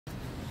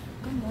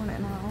Good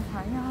morning, all.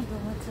 How y'all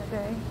doing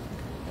today?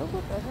 Oh,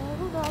 what the hell?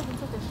 Who dogs and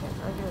took this shit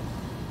right here?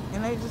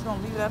 And they just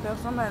gonna leave it out there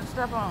for somebody to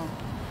step on.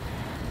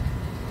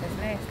 It's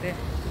nasty.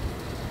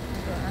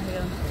 Go out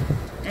here.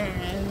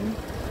 And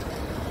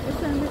it's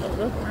time to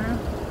look around.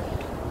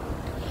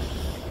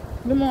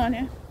 Good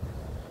morning.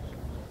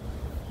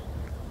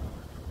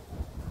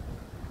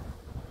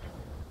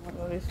 I'll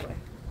go this way.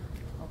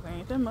 Okay,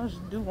 ain't that much to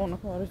do on the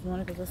car this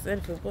morning because I said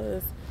if it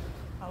was,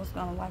 I was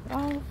gonna wipe it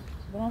off.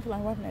 But I don't feel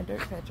like wiping that dirt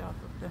patch off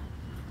up there.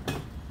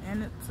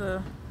 And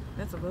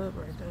that's a bug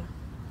right there.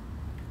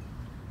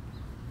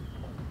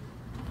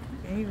 You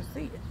can't even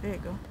see it. There you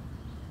go.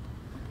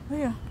 Oh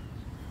yeah.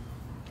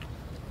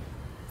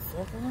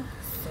 So far,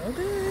 so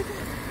good.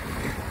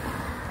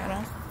 I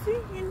don't see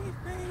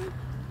anything.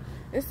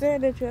 It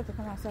said that you have to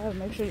come outside and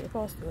make sure your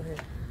car's still here.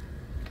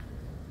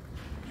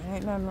 There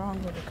ain't nothing wrong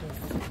with it because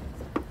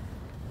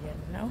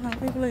you know how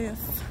people is.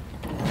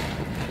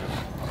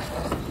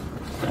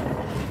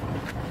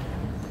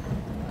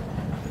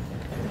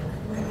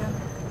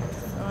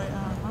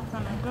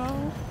 I'm gonna go.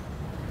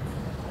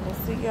 We'll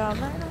see y'all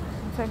later.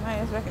 I'll take my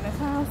ass back in this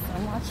house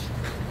and watch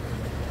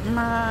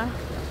my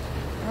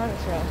other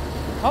show.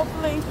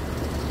 Hopefully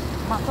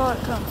my card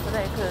comes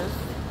today because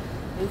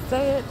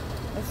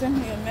they sent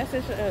me a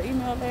message,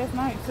 email last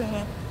night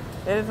saying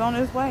that it's on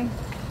its way.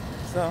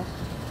 So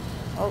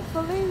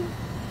hopefully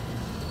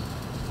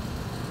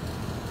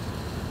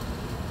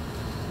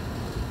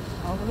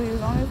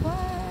it's on its way.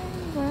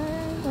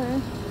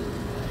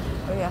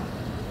 But yeah.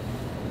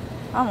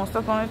 I almost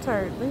stuck on a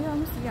turd. But yeah,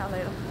 I'm gonna see y'all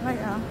later. Bye,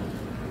 y'all.